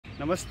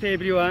Namaste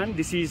everyone,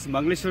 this is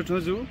Mangleshwar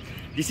Thoju.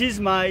 This is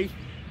my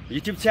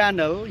YouTube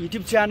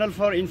channel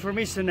for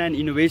information and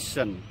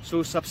innovation.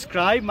 So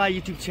subscribe my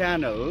YouTube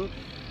channel.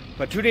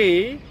 For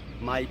today,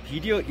 my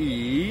video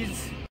is...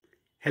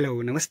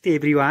 Hello, Namaste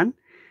everyone.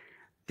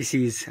 This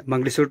is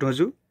Mangleshwar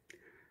Thoju,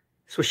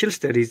 Social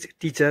Studies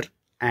teacher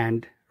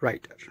and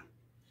writer.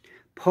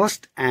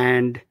 First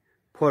and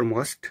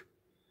foremost,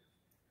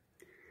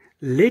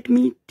 let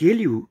me tell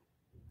you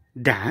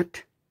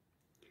that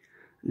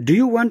do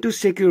you want to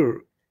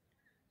secure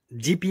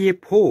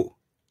GPA 4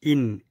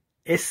 in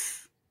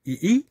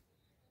SEE?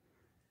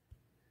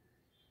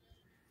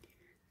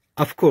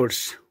 Of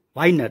course,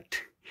 why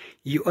not?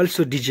 You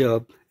also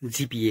deserve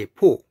GPA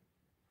 4.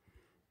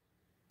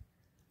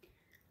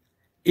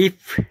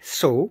 If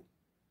so,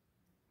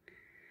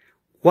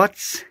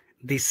 watch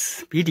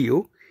this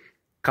video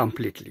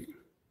completely.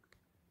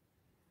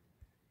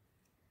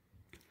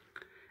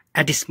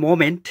 At this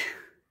moment,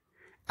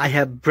 I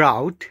have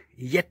brought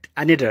yet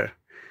another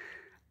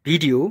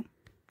video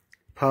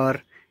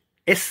for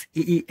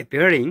SEE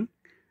appearing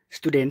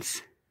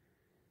students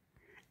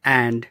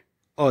and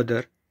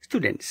other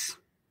students.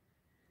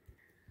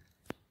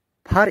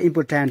 Far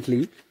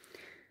importantly,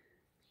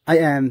 I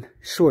am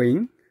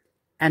showing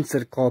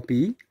answer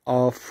copy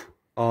of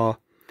a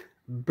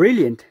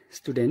brilliant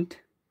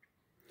student.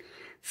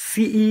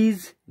 She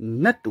is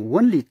not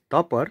only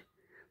topper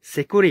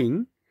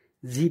securing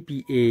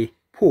GPA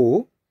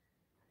 4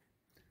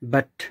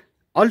 but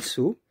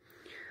also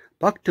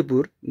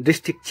Bhaktapur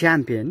district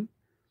champion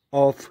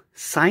of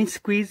Science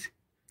Quiz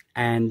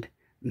and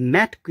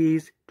Math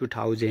Quiz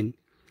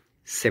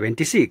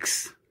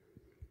 2076.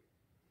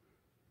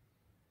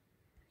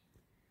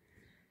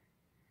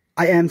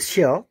 I am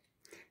sure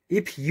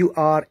if you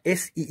are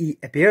SEE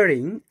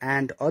appearing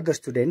and other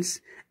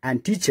students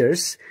and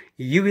teachers,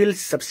 you will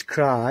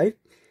subscribe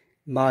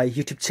my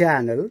YouTube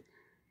channel,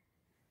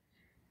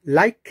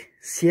 like,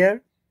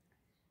 share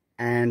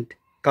and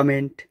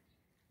comment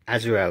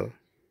as well.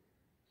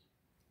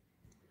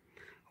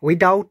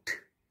 Without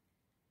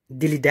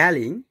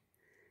dilly-dallying,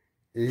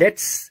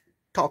 let's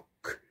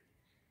talk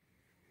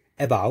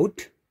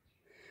about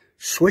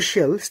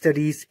Social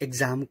Studies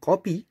exam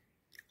copy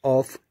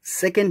of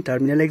second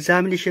terminal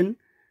examination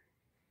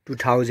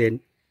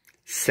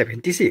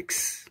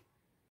 2076.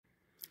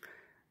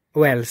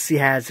 Well, she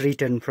has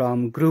written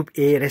from Group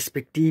A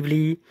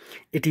respectively.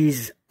 It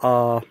is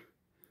a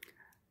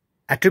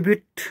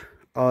attribute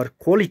or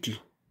quality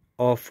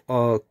of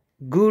a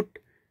good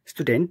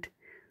student.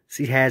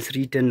 She has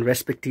written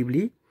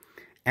respectively.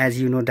 As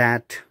you know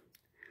that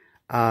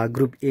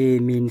Group A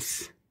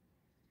means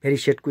very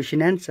short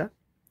question answer.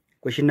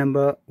 Question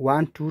number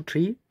 1, 2,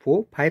 3,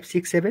 4, 5,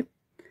 6, 7.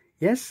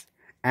 Yes.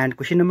 And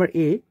question number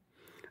A,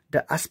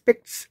 the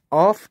aspects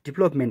of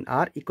development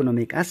are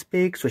economic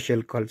aspect,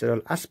 social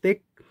cultural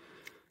aspect.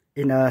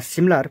 In a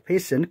similar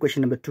fashion,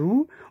 question number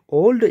 2,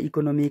 all the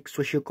economic,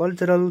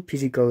 socio-cultural,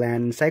 physical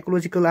and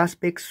psychological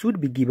aspects should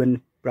be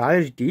given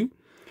priority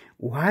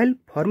while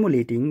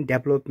formulating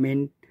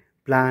development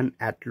plan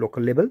at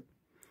local level.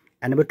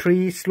 And number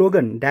 3,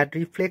 slogan that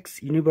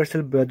reflects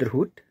universal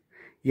brotherhood.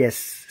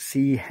 Yes,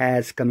 she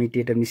has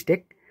committed a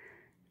mistake.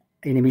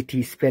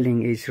 Enmity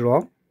spelling is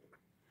wrong.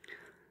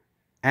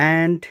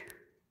 And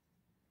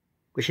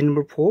question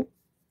number 4,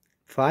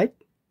 5,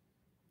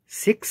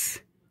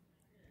 6.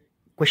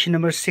 Question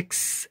number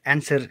 6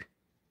 answer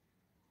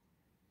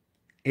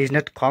is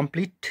not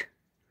complete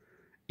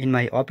in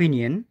my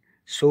opinion.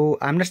 So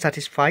I'm not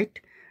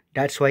satisfied.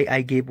 That's why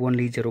I gave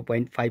only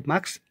 0.5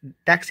 marks.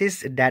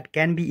 Taxes that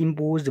can be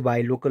imposed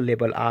by local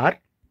level are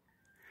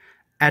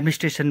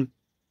administration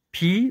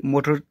fee,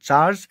 motor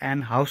charge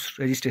and house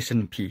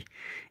registration fee.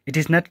 It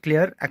is not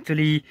clear.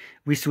 Actually,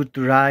 we should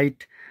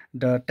write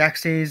the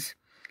taxes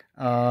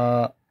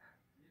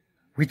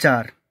which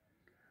are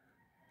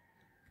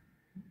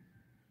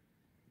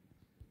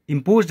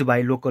imposed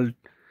by local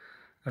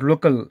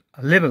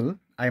level,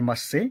 I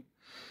must say.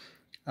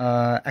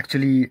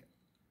 Actually,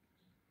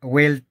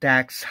 wealth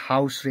tax,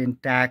 house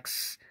rent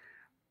tax,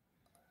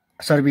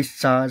 service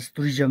charge,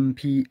 tourism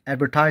fee,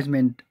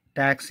 advertisement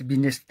tax,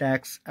 business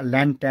tax,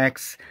 land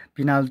tax,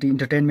 penalty,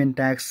 entertainment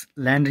tax,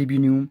 land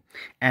revenue,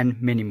 and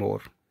many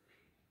more.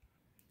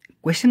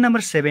 Question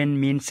number 7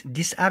 means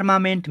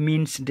disarmament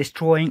means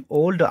destroying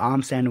all the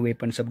arms and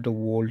weapons of the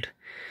world.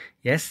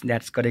 Yes,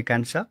 that's correct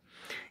answer.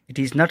 It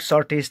is not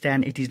shortest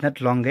and it is not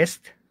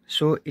longest.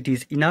 So it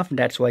is enough.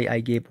 That's why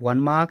I gave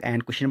 1 mark.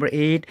 And question number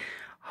 8.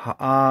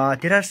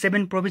 There are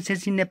 7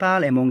 provinces in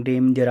Nepal. Among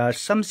them, there are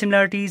some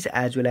similarities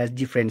as well as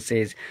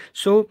differences.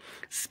 So,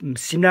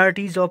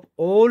 similarities of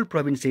all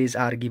provinces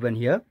are given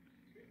here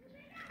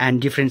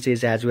and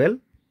differences as well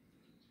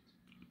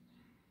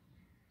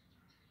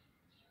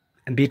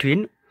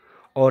between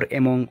or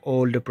among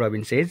all the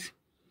provinces.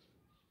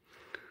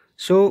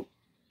 So,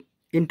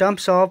 in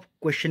terms of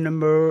question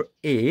number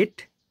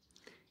 8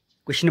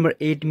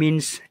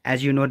 means,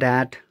 as you know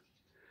that,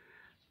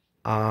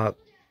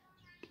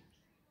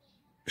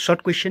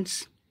 short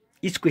questions.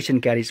 Each question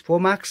carries 4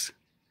 marks.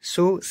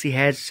 So she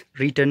has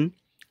written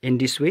in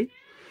this way.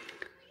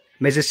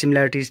 Major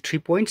similarities 3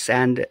 points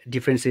and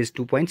differences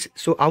 2 points.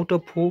 So out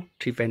of 4,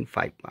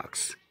 3.5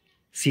 marks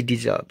she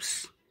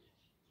deserves.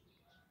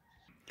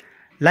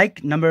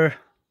 Like number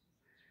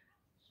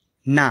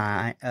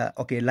 9,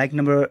 like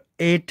number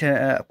 8,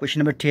 question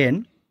number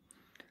 10,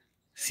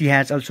 she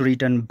has also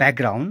written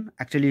background.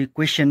 Actually, actual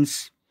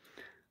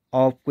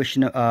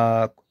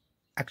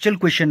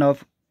question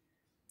of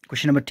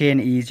question number 10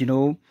 is,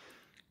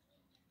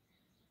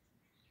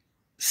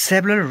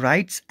 several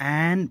rights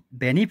and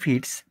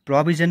benefits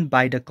provisioned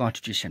by the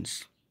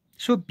constitutions.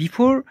 So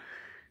before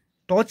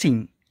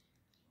touching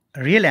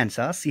real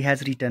answer, she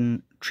has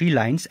written 3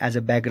 lines as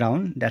a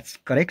background. That's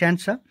correct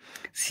answer.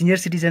 Senior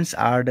citizens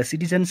are the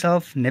citizens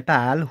of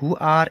Nepal who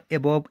are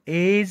above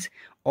age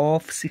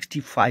of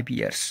 65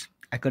 years.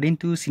 According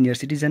to Senior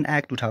Citizen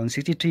Act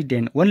 2063,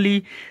 then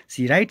only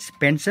she writes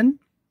pension,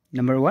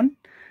 number 1.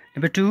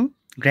 Number 2,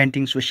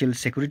 granting social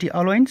security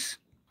allowance,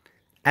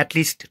 at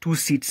least 2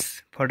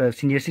 seats for the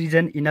senior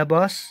citizen in a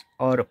bus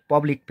or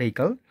public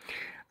vehicle.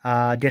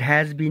 There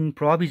has been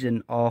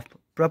provision of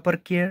proper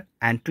care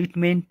and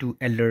treatment to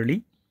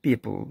elderly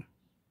people.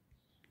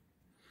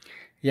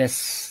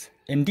 Yes,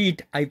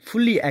 indeed, I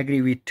fully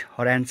agree with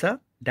her answer.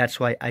 That's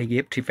why I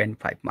gave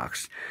 3.5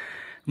 marks.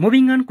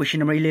 Moving on, question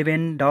number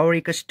 11,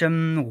 dowry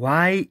custom,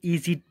 why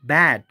is it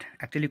bad?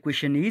 Actually,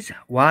 question is,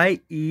 why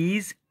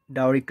is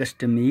dowry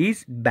custom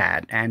is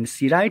bad? And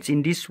she writes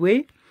in this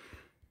way,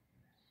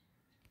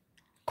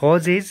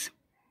 causes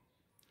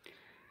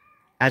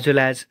as well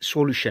as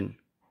solution.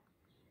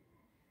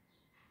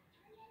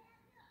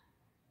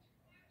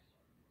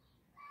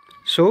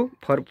 So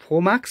for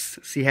 4 marks,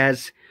 she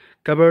has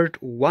covered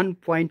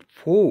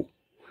 1.4,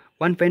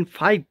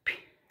 1.5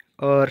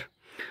 or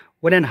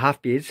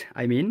 1.5 page.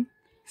 I mean,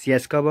 she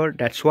has covered.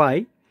 That's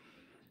why,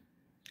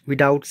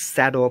 without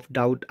shadow of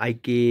doubt, I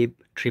gave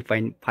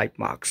 3.5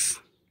 marks.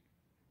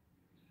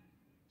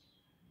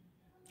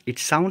 It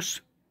sounds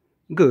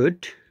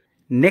good.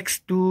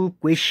 Next to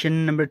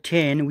question number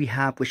 10, we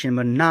have question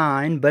number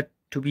 9. But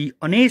to be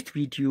honest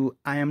with you,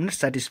 I am not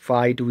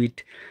satisfied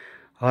with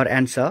her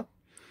answer.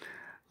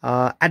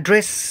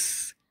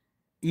 Address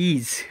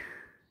is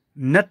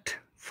not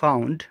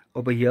found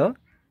over here.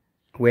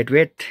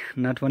 Wait,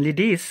 not only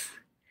this,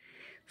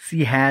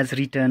 she has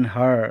written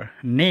her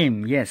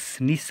name. Yes,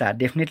 Nisa,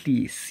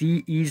 definitely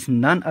she is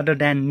none other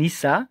than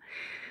Nisa,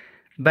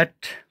 but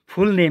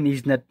full name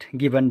is not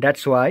given.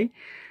 That's why,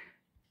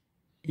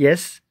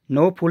 yes,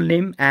 no full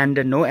name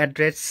and no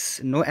address.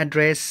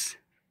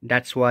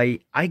 That's why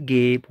I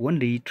gave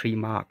only 3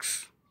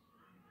 marks.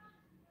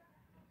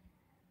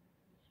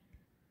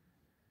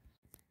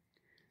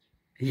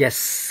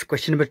 Yes,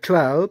 question number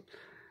 12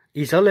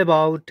 is all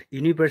about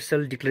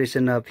Universal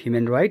Declaration of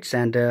Human Rights,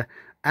 and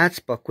as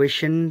per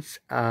questions,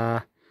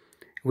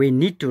 we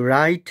need to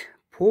write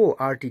 4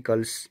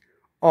 articles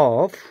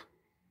of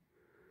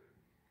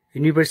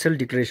Universal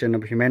Declaration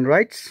of Human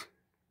Rights,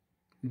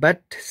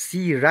 but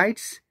she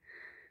writes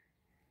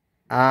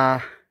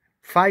 5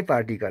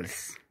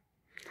 articles.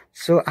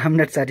 So I'm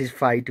not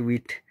satisfied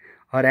with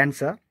her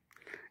answer.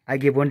 I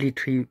gave only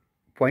 3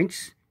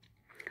 points,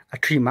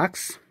 3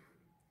 marks.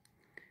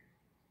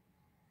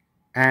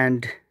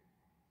 And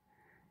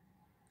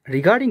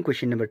regarding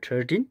question number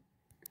 13,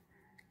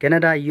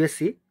 Canada,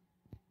 USA,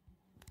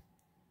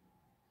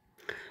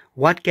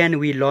 what can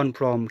we learn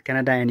from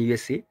Canada and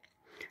USA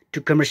to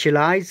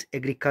commercialize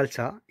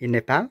agriculture in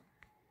Nepal?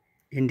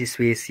 In this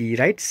way she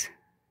writes.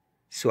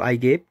 So I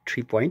gave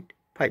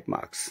 3.5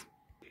 marks.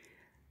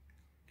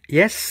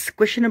 Yes,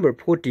 question number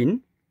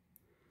 14,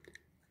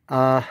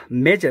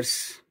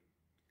 measures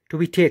to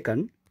be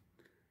taken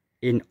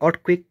in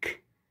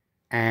earthquake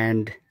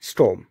and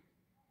storm.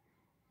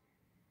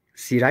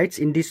 She writes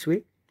in this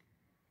way,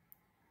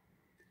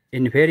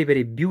 in very,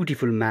 very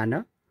beautiful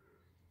manner.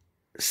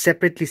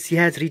 Separately, she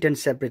has written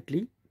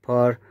separately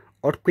for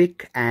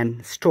earthquake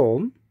and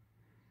storm.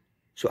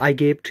 So I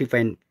gave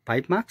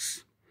 3.5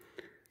 marks.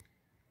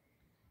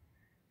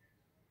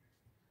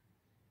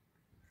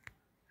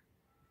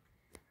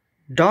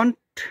 Don't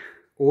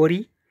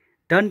worry,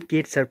 don't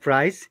get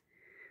surprised.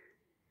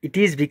 It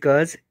is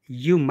because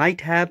you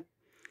might have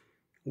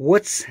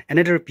watched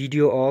another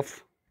video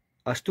of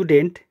a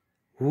student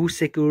who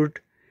secured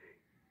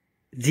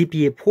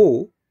GPA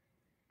 4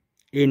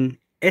 in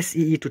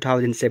SEE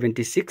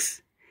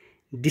 2076.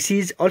 This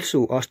is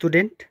also a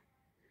student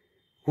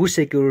who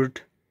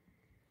secured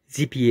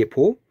GPA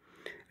 4.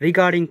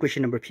 Regarding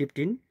question number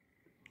 15,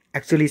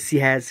 actually she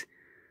has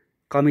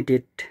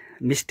committed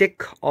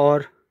mistake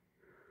or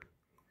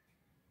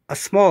a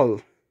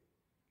small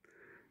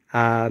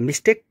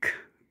mistake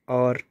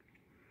or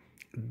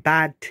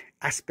bad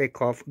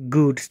aspect of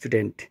good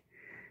student.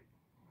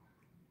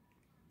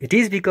 It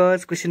is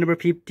because question number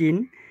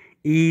 15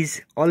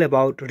 is all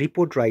about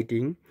report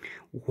writing.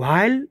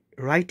 While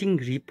writing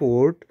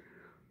report,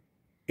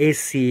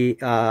 essay,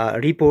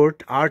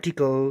 report,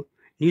 article,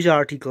 news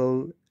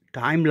article,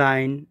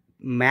 timeline,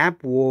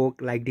 map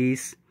work like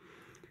this,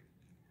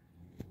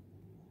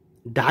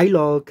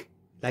 dialogue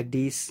like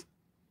this,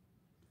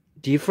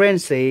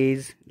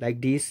 differences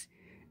like this,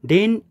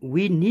 then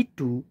you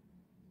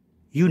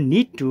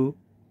need to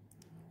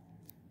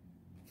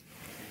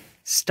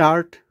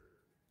start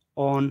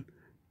on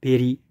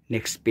very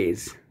next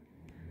page.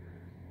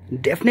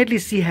 Definitely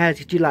she has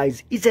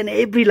utilized each and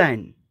every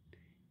line.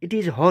 It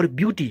is her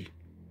beauty.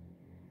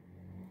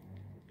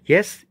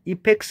 Yes,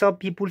 effects of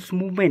people's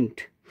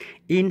movement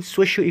in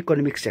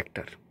socio-economic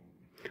sector.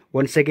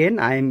 Once again,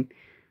 I am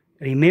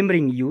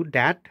reminding you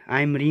that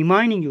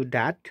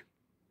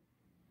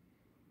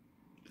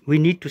we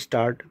need to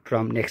start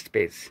from next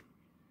page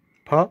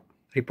for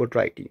report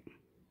writing.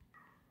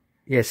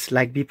 Yes,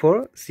 like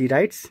before, she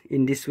writes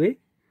in this way,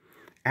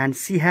 and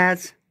she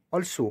has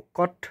also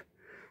cut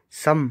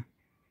some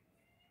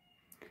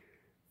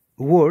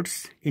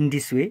words in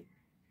this way.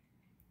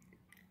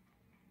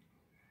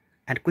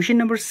 And question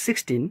number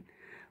 16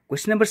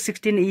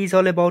 is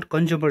all about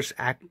Consumers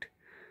Act.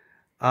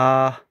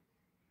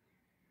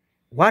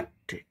 What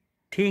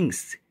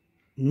things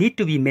need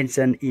to be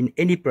mentioned in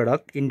any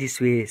product? In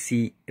this way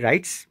she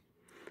writes.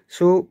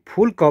 So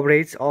full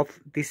coverage of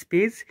this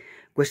page,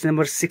 question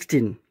number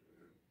 16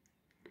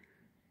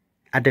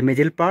 at the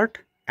middle part,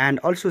 and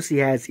also she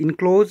has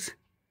enclosed.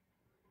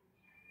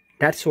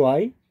 That's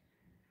why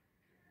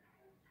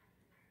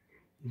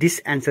this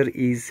answer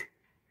is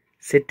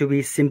said to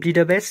be simply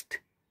the best,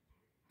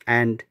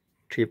 and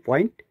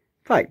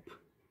 3.5.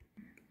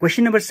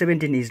 Question number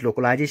 17 is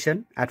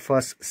localization. At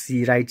first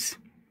she writes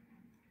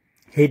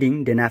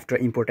heading, then after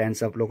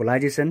importance of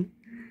localization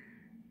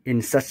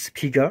in such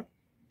figure,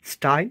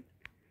 style,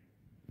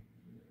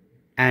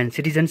 and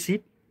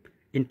citizenship.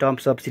 In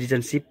terms of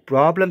citizenship,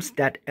 problems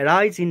that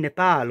arise in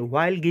Nepal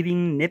while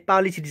giving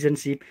Nepali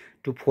citizenship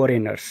to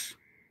foreigners.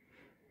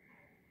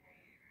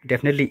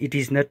 Definitely it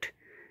is not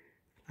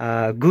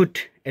a good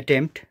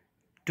attempt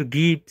to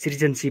give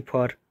citizenship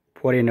for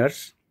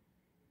foreigners.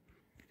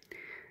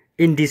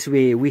 In this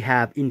way we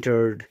have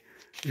entered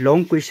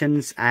long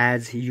questions.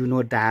 As you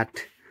know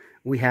that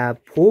we have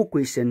 4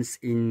 questions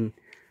in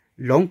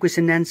long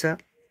question answer.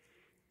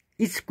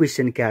 Each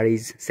question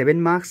carries 7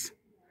 marks.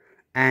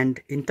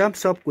 And in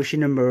terms of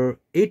question number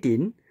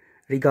 18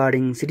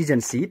 regarding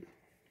citizenship,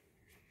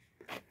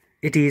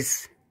 it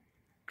is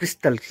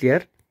crystal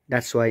clear.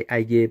 That's why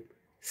I gave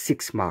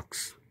 6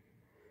 marks.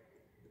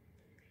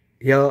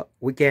 Here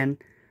we can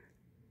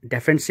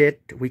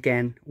differentiate, we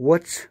can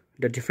watch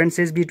the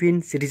differences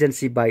between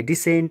citizenship by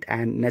descent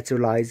and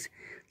naturalized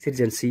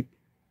citizenship.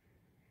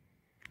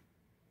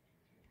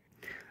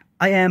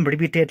 I am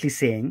repeatedly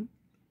saying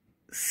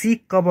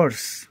she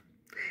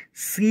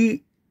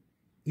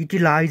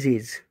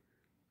utilizes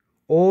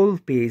all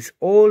page,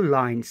 all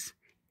lines,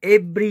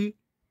 every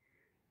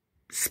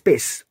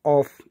space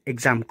of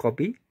exam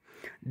copy.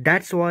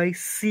 That's why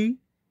she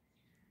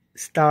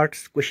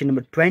starts question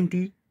number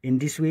 20 in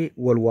this way,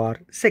 World War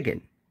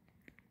II.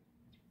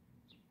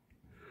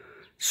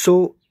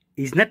 So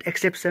is not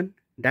exception.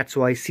 That's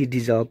why she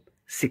deserves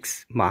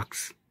 6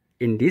 marks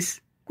in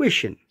this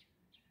question.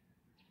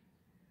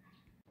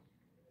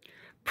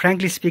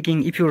 Frankly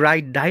speaking, if you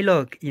write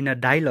dialogue in a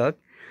dialogue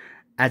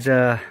as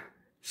a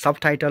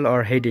subtitle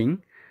or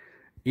heading,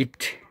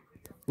 it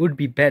would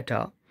be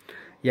better.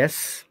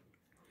 Yes,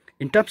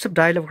 in terms of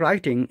dialogue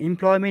writing,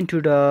 employment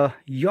to the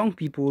young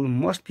people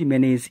must be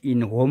managed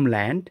in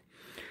homeland.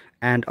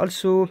 And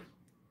also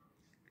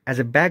as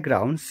a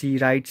background, she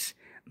writes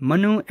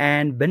Manu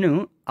and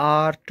Banu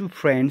are 2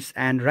 friends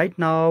and right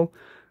now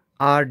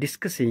are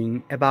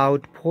discussing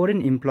about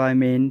foreign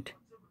employment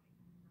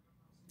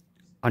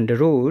on the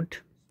road.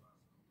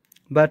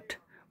 But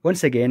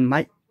once again,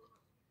 my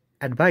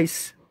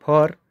advice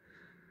for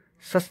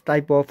such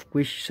type of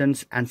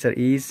questions answer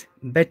is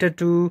better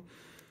to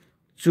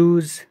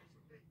choose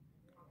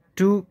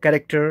 2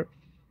 character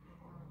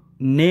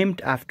named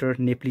after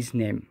Nepalese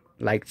name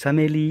like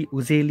Chameli,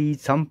 Ujeli,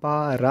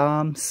 Champa,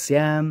 Ram,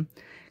 Syam,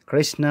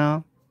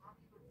 Krishna,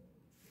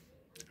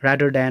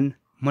 rather than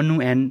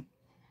Manu and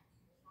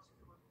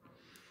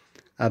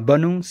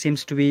Banu.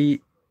 Seems to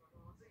be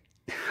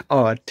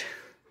odd.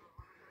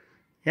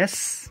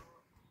 Yes.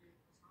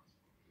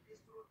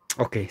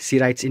 Okay, she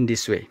writes in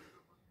this way.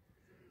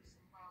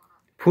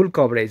 Full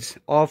coverage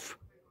of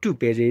 2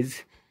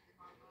 pages.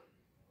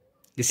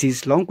 This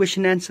is long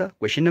question answer,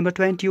 question number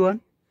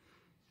 21.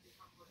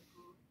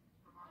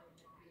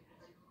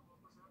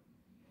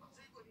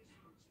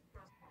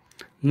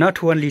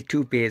 Not only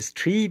 2 pages,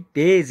 3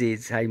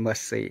 pages, I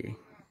must say.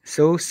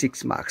 So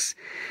 6 marks.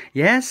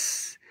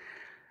 Yes.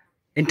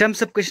 In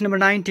terms of question number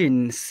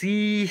 19,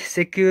 she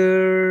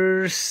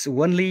secures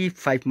only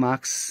 5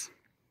 marks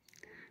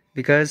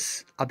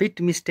because a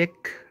bit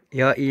mistake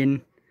here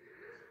in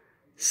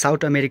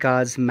South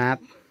America's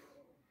map,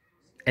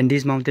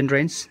 Andes mountain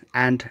range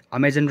and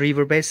Amazon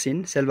river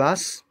basin,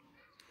 selvas,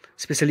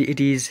 especially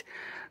it is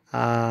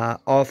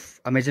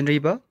of Amazon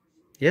river.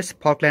 Yes,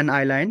 Falkland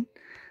Island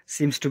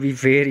seems to be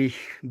very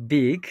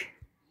big.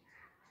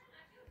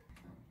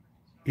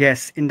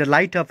 Yes, in the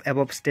light of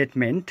above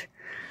statement,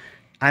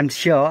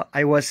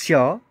 I was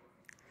sure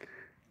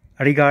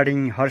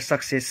regarding her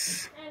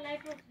success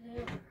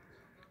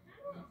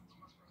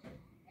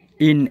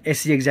In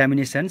SE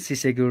examination, she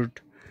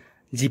secured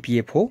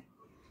GPA 4.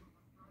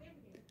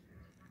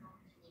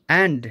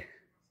 And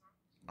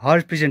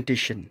her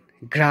presentation,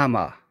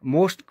 grammar,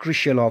 most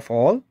crucial of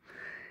all,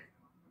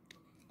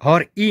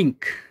 her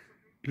ink,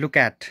 look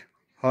at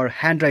her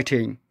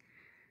handwriting,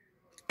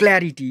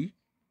 clarity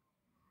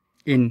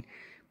in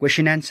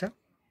question answer.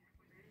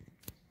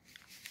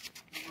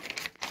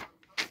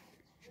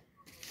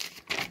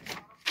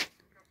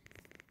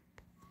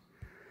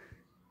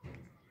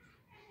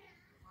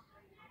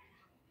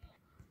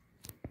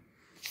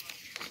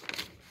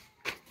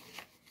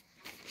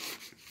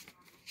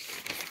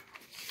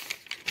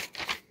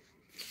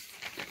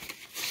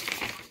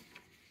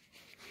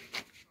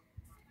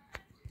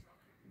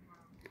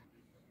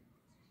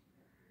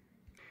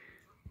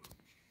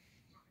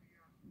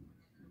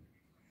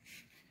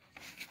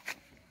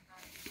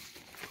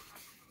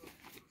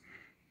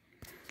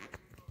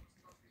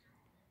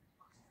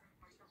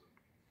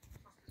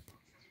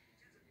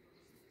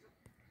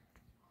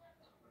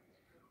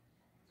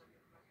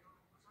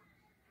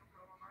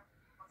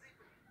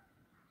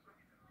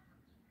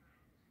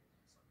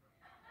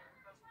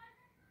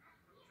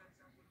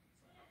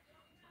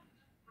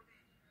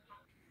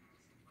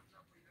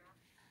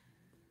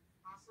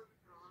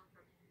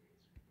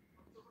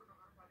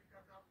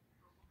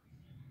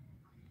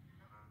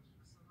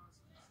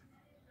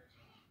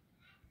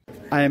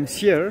 I am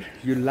sure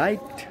you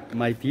liked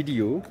my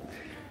video,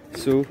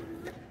 so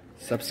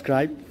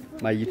subscribe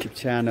my YouTube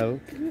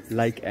channel,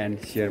 like and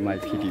share my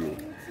video.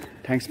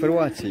 Thanks for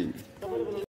watching.